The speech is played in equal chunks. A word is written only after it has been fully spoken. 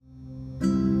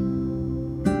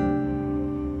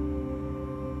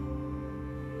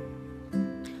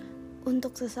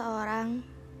Untuk seseorang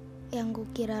yang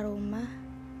kukira rumah,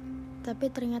 tapi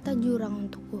ternyata jurang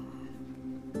untukku.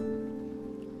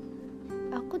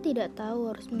 Aku tidak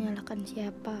tahu harus menyalahkan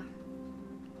siapa.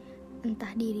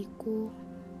 Entah diriku,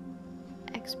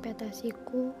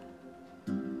 ekspektasiku,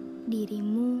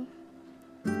 dirimu,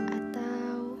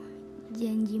 atau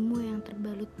janjimu yang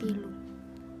terbalut pilu.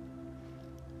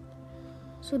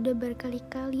 Sudah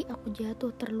berkali-kali aku jatuh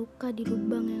terluka di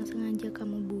lubang yang sengaja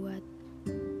kamu buat.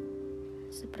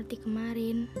 Seperti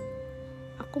kemarin,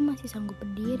 aku masih sanggup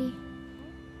berdiri,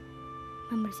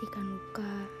 membersihkan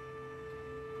luka,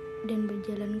 dan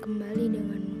berjalan kembali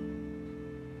denganmu.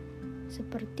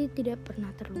 Seperti tidak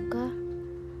pernah terluka,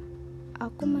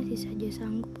 aku masih saja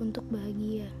sanggup untuk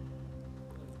bahagia.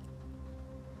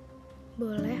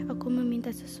 Boleh aku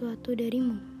meminta sesuatu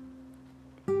darimu?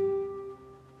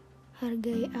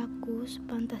 Hargai aku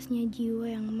sepantasnya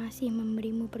jiwa yang masih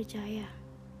memberimu percaya.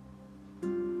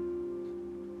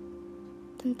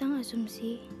 Tentang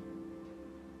asumsi,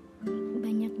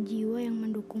 banyak jiwa yang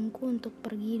mendukungku untuk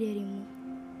pergi darimu.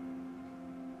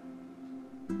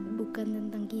 Bukan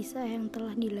tentang kisah yang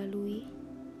telah dilalui,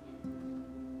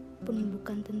 pun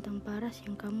bukan tentang paras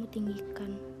yang kamu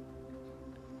tinggikan,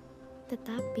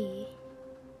 tetapi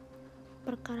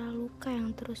perkara luka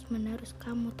yang terus-menerus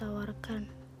kamu tawarkan.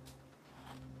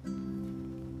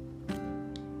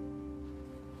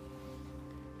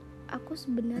 Aku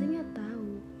sebenarnya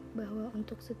tahu bahwa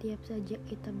untuk setiap saja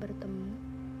kita bertemu,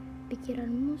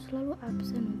 pikiranmu selalu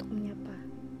absen untuk menyapa.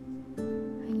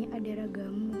 Hanya ada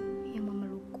ragamu yang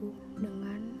memelukku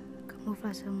dengan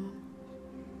kamuflasemu.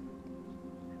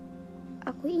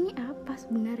 Aku ini apa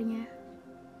sebenarnya?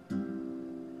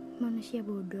 Manusia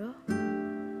bodoh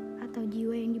atau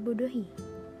jiwa yang dibodohi?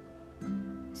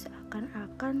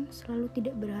 Seakan-akan selalu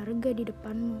tidak berharga di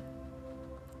depanmu.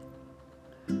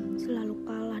 Selalu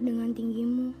kalah dengan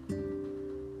tinggimu,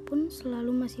 pun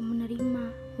selalu masih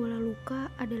menerima walau luka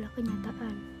adalah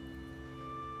kenyataan.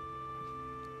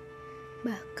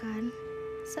 Bahkan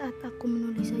saat aku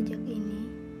menulis sajak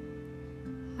ini,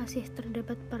 masih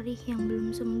terdapat perih yang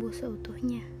belum sembuh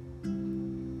seutuhnya.